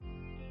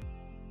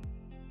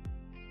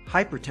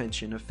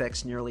Hypertension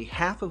affects nearly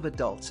half of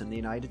adults in the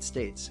United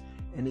States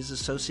and is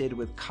associated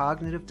with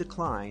cognitive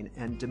decline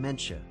and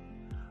dementia.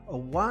 A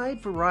wide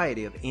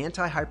variety of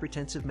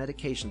antihypertensive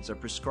medications are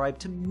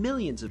prescribed to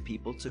millions of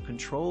people to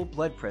control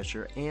blood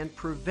pressure and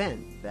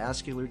prevent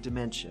vascular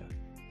dementia.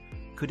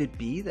 Could it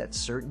be that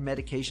certain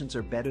medications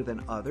are better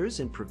than others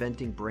in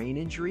preventing brain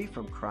injury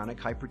from chronic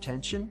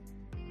hypertension?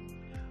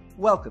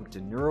 Welcome to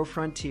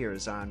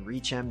NeuroFrontiers on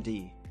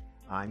ReachMD.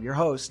 I'm your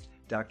host,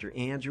 Dr.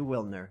 Andrew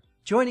Wilner.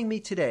 Joining me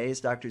today is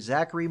Dr.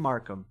 Zachary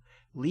Markham,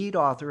 lead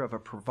author of a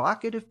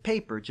provocative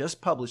paper just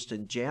published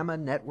in JAMA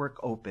Network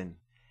Open.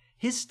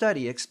 His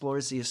study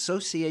explores the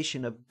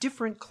association of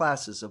different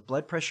classes of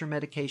blood pressure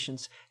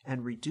medications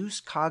and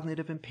reduced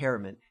cognitive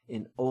impairment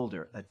in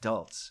older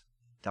adults.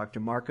 Dr.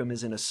 Markham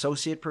is an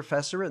associate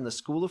professor in the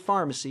School of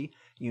Pharmacy,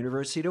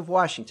 University of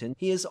Washington.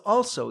 He is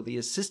also the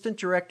assistant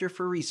director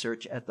for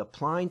research at the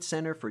Pline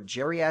Center for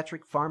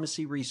Geriatric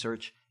Pharmacy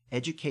Research,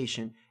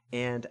 Education,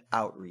 and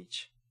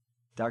Outreach.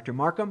 Dr.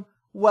 Markham,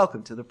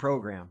 welcome to the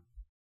program.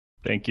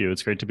 Thank you.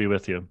 It's great to be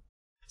with you.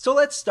 So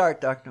let's start,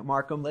 Dr.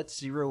 Markham. Let's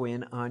zero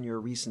in on your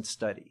recent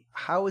study.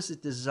 How was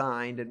it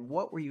designed and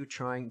what were you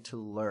trying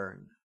to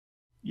learn?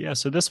 Yeah,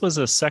 so this was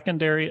a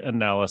secondary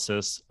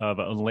analysis of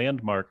a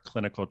landmark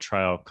clinical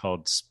trial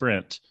called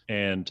SPRINT.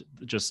 And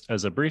just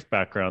as a brief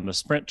background, the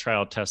SPRINT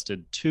trial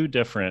tested two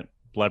different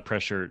blood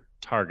pressure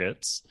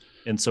targets.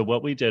 And so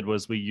what we did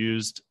was we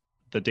used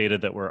the data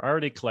that were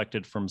already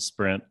collected from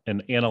SPRINT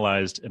and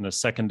analyzed in a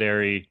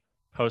secondary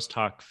post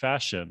hoc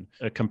fashion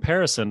a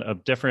comparison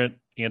of different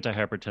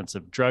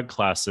antihypertensive drug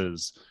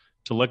classes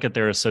to look at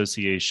their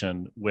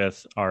association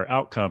with our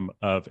outcome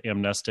of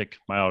amnestic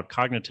mild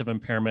cognitive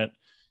impairment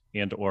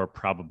and or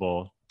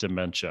probable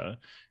dementia.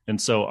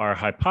 And so our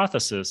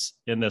hypothesis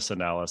in this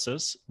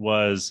analysis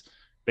was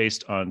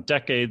based on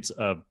decades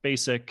of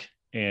basic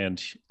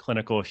and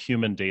clinical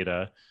human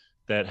data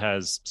that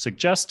has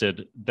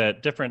suggested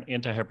that different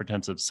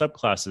antihypertensive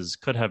subclasses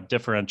could have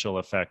differential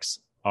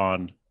effects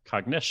on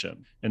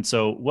cognition. And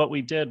so what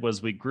we did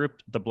was we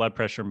grouped the blood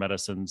pressure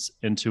medicines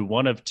into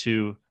one of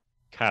two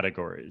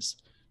categories: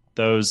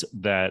 those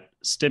that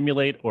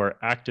stimulate or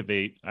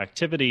activate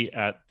activity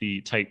at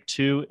the type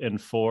 2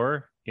 and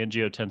 4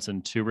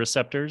 angiotensin 2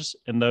 receptors,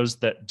 and those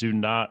that do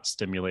not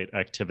stimulate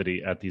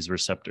activity at these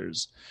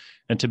receptors.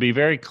 And to be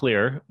very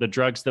clear, the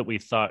drugs that we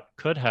thought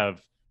could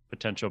have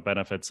potential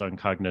benefits on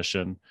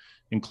cognition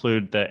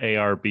include the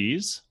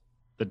ARBs,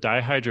 the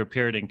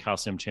dihydropyridine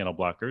calcium channel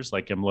blockers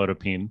like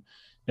amlodipine,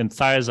 and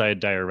thiazide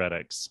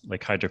diuretics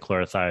like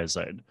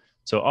hydrochlorothiazide.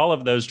 So all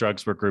of those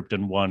drugs were grouped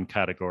in one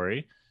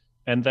category.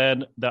 And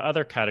then the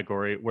other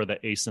category were the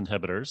ACE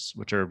inhibitors,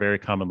 which are very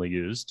commonly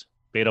used,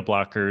 beta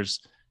blockers,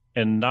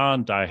 and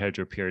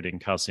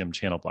non-dihydropyridine calcium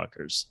channel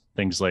blockers,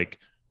 things like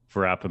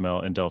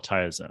verapamil and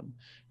diltiazem.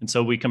 And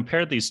so we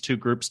compared these two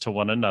groups to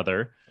one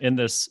another in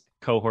this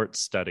cohort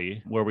study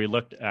where we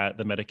looked at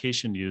the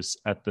medication use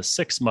at the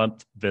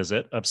 6-month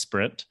visit of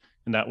SPRINT.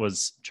 And that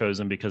was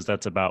chosen because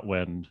that's about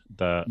when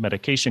the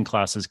medication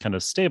classes kind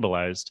of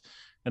stabilized.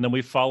 And then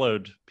we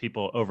followed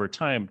people over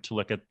time to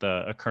look at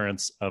the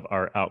occurrence of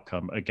our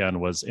outcome.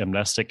 Again, was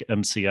amnestic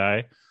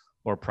MCI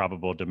or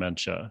probable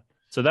dementia.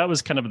 So that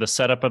was kind of the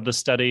setup of the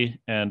study.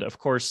 And of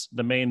course,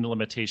 the main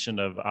limitation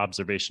of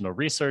observational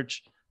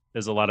research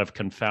is a lot of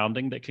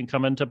confounding that can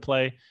come into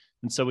play.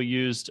 And so we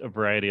used a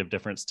variety of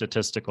different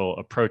statistical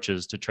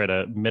approaches to try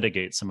to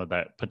mitigate some of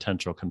that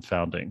potential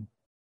confounding.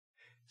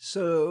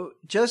 So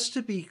just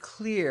to be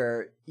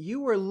clear,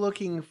 you were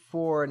looking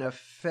for an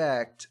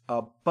effect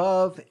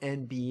above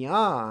and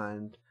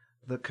beyond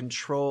the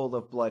control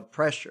of blood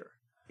pressure.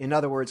 In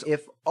other words,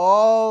 if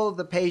all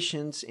the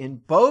patients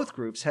in both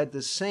groups had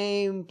the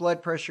same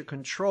blood pressure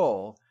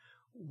control,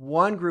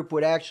 one group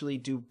would actually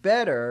do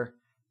better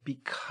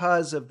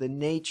because of the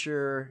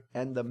nature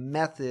and the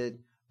method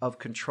of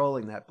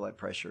controlling that blood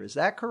pressure. Is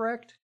that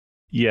correct?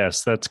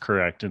 Yes, that's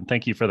correct. And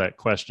thank you for that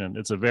question.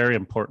 It's a very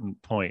important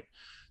point.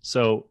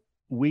 So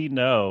we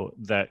know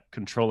that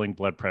controlling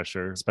blood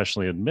pressure,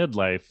 especially in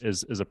midlife,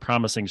 is a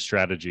promising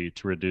strategy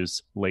to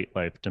reduce late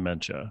life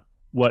dementia.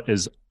 What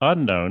is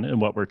unknown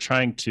and what we're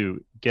trying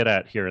to get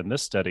at here in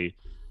this study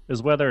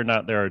is whether or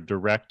not there are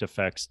direct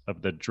effects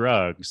of the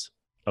drugs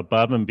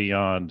above and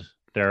beyond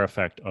their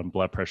effect on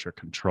blood pressure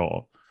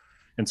control.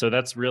 And so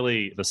that's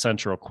really the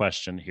central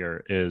question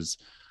here is,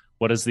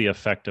 what is the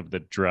effect of the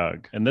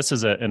drug? And this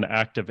is an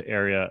active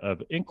area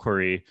of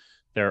inquiry.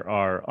 There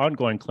are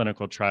ongoing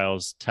clinical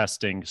trials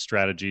testing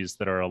strategies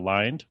that are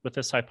aligned with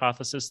this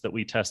hypothesis that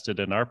we tested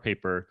in our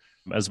paper,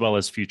 as well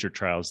as future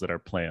trials that are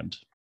planned.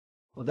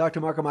 Well, Dr.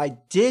 Markham, I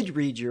did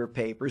read your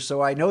paper,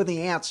 so I know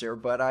the answer,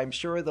 but I'm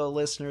sure the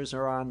listeners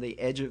are on the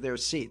edge of their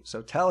seat.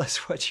 So tell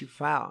us what you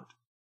found.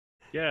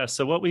 Yeah,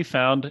 so what we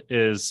found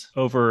is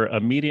over a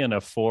median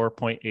of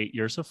 4.8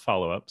 years of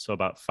follow-up, so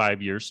about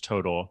 5 years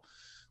total,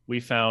 we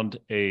found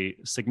a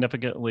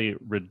significantly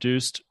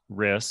reduced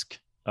risk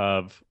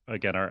of,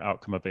 again, our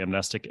outcome of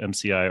amnestic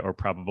MCI or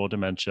probable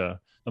dementia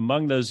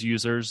among those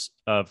users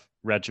of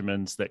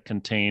regimens that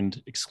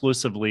contained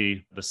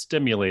exclusively the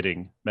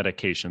stimulating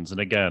medications. And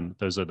again,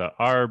 those are the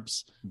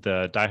ARBs,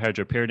 the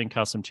dihydropyridine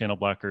calcium channel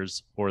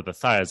blockers, or the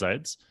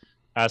thiazides,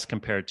 as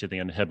compared to the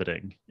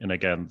inhibiting. And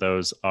again,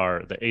 those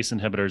are the ACE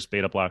inhibitors,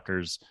 beta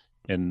blockers,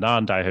 and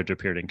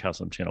non-dihydropyridine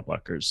calcium channel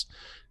blockers.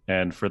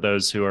 And for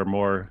those who are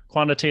more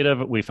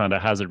quantitative, we found a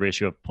hazard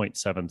ratio of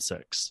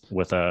 0.76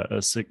 with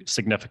a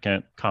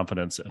significant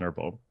confidence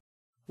interval.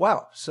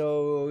 Wow.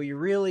 So you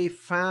really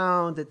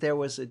found that there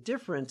was a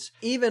difference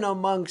even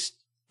amongst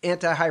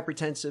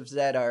antihypertensives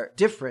that are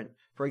different.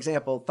 For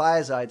example,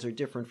 thiazides are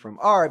different from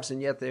ARBs,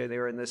 and yet they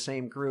were in the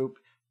same group.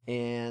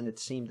 And it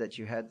seemed that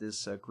you had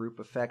this group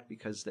effect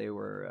because they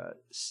were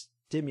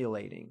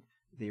stimulating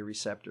the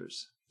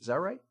receptors. Is that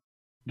right?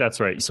 That's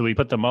right. So we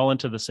put them all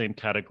into the same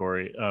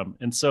category.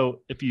 And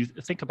so if you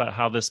think about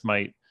how this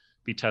might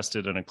be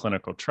tested in a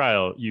clinical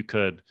trial, you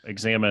could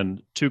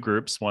examine two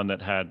groups, one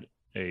that had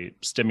a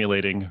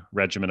stimulating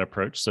regimen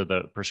approach, so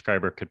the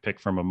prescriber could pick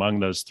from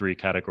among those three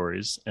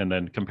categories, and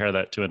then compare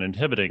that to an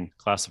inhibiting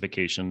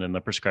classification, and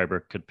the prescriber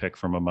could pick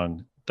from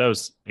among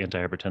those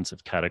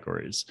antihypertensive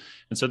categories.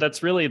 And so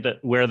that's really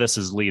where this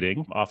is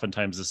leading.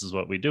 Oftentimes, this is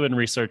what we do in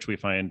research. We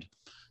find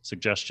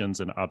suggestions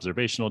and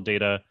observational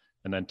data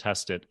and then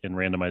test it in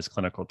randomized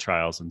clinical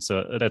trials. And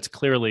so that's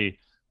clearly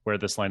where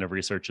this line of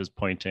research is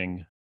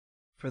pointing.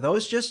 For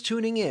those just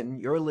tuning in,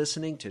 you're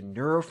listening to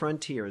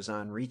Neurofrontiers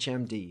on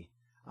ReachMD.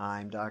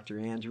 I'm Dr.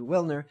 Andrew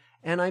Wilner,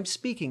 and I'm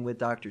speaking with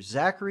Dr.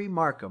 Zachary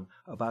Markham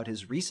about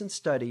his recent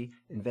study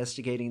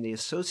investigating the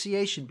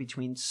association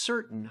between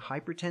certain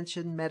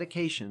hypertension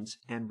medications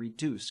and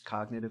reduced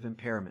cognitive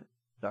impairment.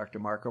 Dr.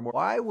 Markham,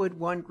 why would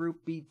one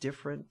group be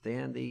different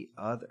than the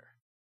other?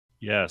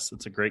 Yes,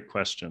 it's a great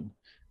question.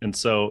 And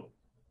so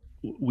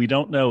we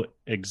don't know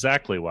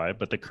exactly why,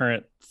 but the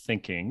current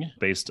thinking,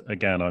 based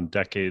again on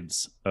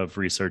decades of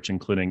research,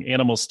 including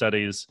animal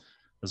studies,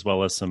 as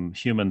well as some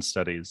human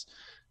studies,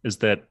 is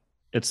that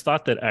it's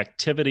thought that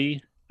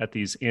activity at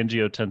these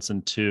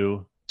angiotensin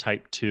II,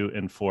 type 2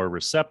 and 4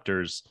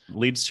 receptors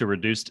leads to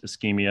reduced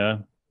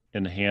ischemia,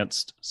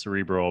 enhanced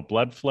cerebral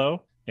blood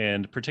flow,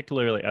 and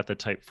particularly at the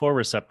type 4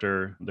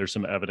 receptor, there's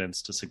some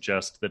evidence to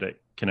suggest that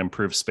it can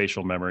improve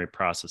spatial memory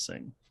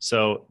processing.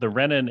 So the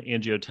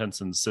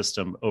renin-angiotensin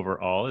system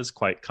overall is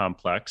quite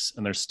complex,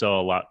 and there's still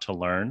a lot to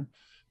learn,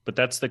 but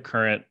that's the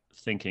current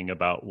thinking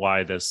about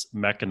why this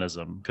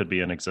mechanism could be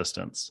in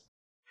existence.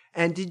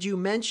 And did you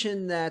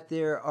mention that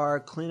there are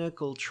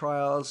clinical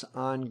trials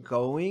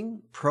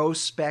ongoing,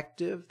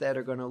 prospective, that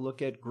are going to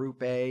look at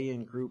Group A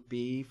and Group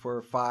B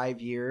for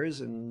 5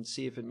 years and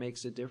see if it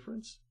makes a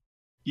difference?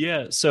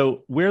 Yeah,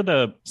 so we're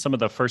some of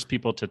the first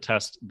people to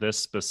test this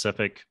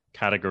specific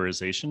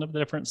categorization of the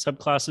different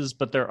subclasses,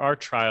 but there are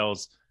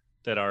trials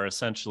that are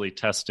essentially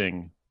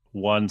testing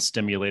one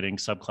stimulating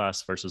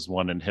subclass versus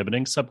one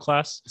inhibiting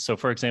subclass. So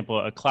for example,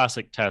 a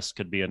classic test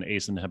could be an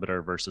ACE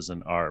inhibitor versus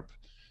an ARB,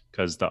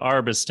 because the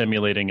ARB is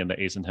stimulating and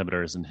the ACE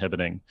inhibitor is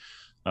inhibiting.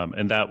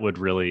 And that would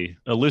really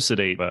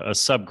elucidate a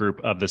subgroup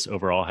of this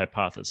overall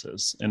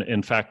hypothesis. And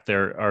in fact,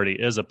 there already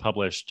is a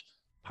published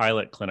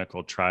pilot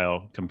clinical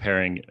trial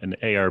comparing an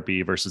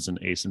ARB versus an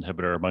ACE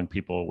inhibitor among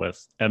people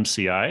with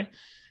MCI,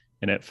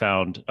 and it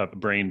found a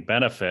brain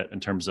benefit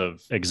in terms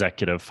of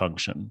executive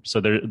function.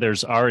 So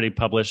there's already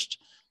published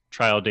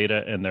trial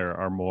data, and there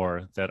are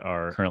more that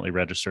are currently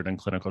registered in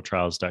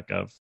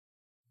clinicaltrials.gov.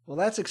 Well,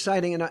 that's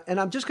exciting. And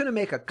I'm just going to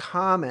make a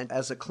comment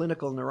as a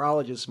clinical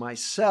neurologist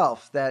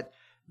myself that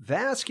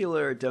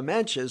vascular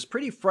dementia is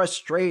pretty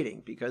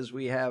frustrating because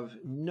we have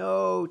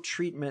no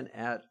treatment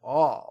at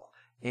all.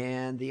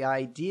 And the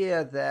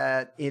idea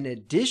that in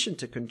addition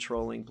to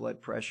controlling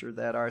blood pressure,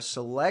 that our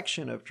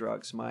selection of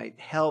drugs might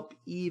help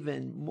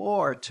even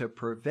more to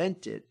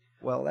prevent it,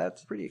 well,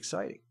 that's pretty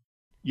exciting.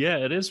 Yeah,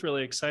 it is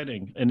really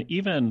exciting. And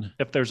even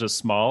if there's a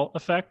small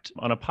effect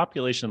on a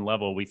population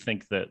level, we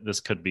think that this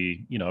could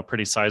be, a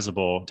pretty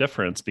sizable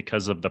difference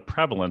because of the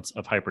prevalence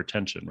of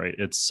hypertension, right?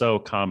 It's so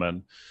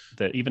common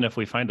that even if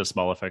we find a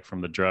small effect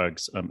from the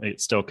drugs, it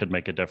still could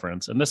make a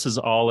difference. And this is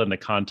all in the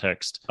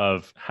context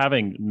of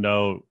having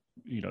no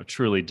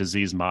truly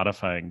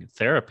disease-modifying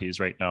therapies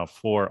right now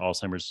for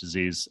Alzheimer's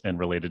disease and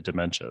related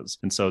dementias.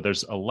 And so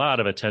there's a lot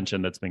of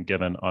attention that's been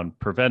given on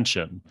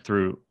prevention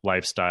through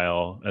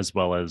lifestyle, as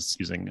well as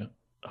using,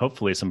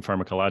 hopefully, some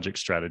pharmacologic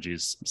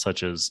strategies,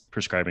 such as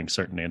prescribing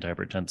certain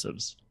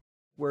antihypertensives.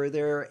 Were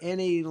there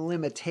any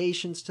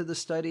limitations to the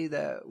study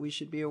that we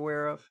should be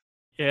aware of?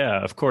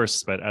 Yeah, of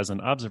course. But as an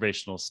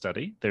observational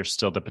study, there's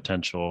still the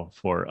potential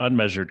for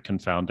unmeasured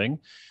confounding.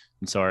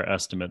 And so our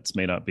estimates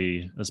may not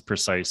be as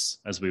precise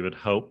as we would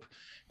hope.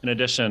 In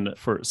addition,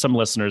 for some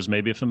listeners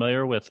may be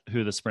familiar with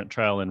who the SPRINT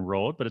trial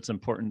enrolled, but it's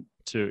important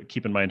to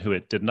keep in mind who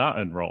it did not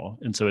enroll.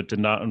 And so it did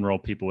not enroll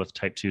people with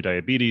type 2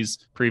 diabetes,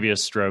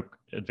 previous stroke,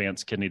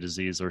 advanced kidney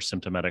disease, or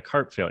symptomatic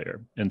heart failure.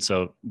 And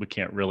so we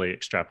can't really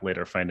extrapolate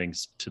our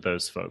findings to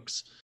those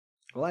folks.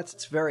 Well,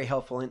 that's very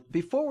helpful. And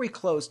before we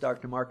close,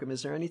 Dr. Markham,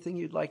 is there anything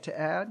you'd like to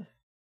add?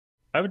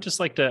 I would just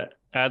like to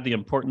add the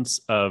importance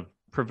of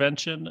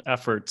prevention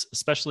efforts,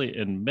 especially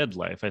in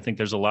midlife. I think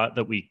there's a lot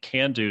that we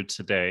can do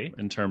today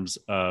in terms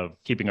of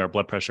keeping our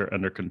blood pressure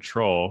under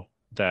control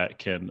that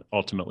can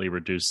ultimately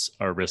reduce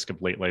our risk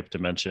of late life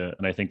dementia.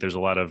 And I think there's a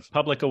lot of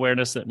public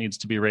awareness that needs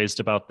to be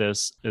raised about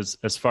this.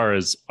 As far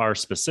as our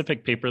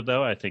specific paper,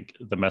 though, I think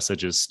the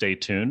message is stay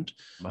tuned.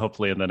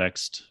 Hopefully in the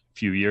next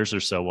few years or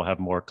so, we'll have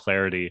more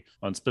clarity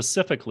on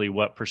specifically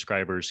what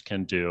prescribers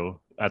can do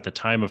at the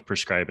time of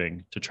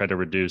prescribing to try to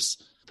reduce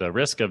the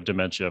risk of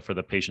dementia for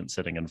the patient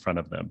sitting in front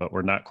of them. But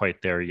we're not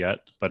quite there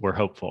yet, but we're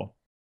hopeful.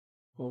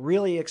 Well,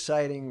 really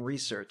exciting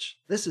research.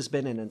 This has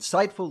been an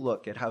insightful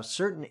look at how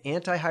certain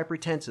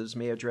antihypertensives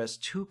may address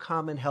two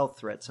common health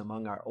threats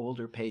among our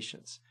older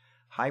patients,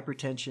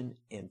 hypertension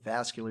and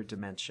vascular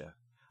dementia.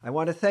 I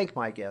want to thank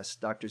my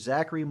guest, Dr.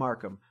 Zachary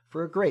Markham,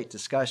 for a great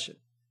discussion.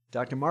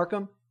 Dr.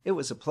 Markham, it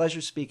was a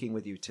pleasure speaking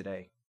with you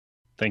today.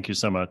 Thank you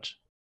so much.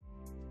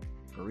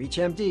 For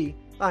ReachMD,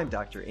 I'm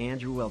Dr.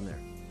 Andrew Wilner.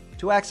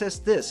 To access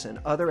this and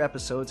other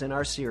episodes in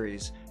our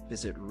series,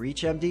 visit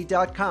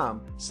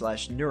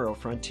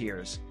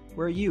reachmd.com/neurofrontiers,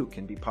 where you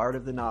can be part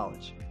of the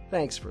knowledge.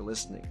 Thanks for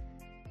listening.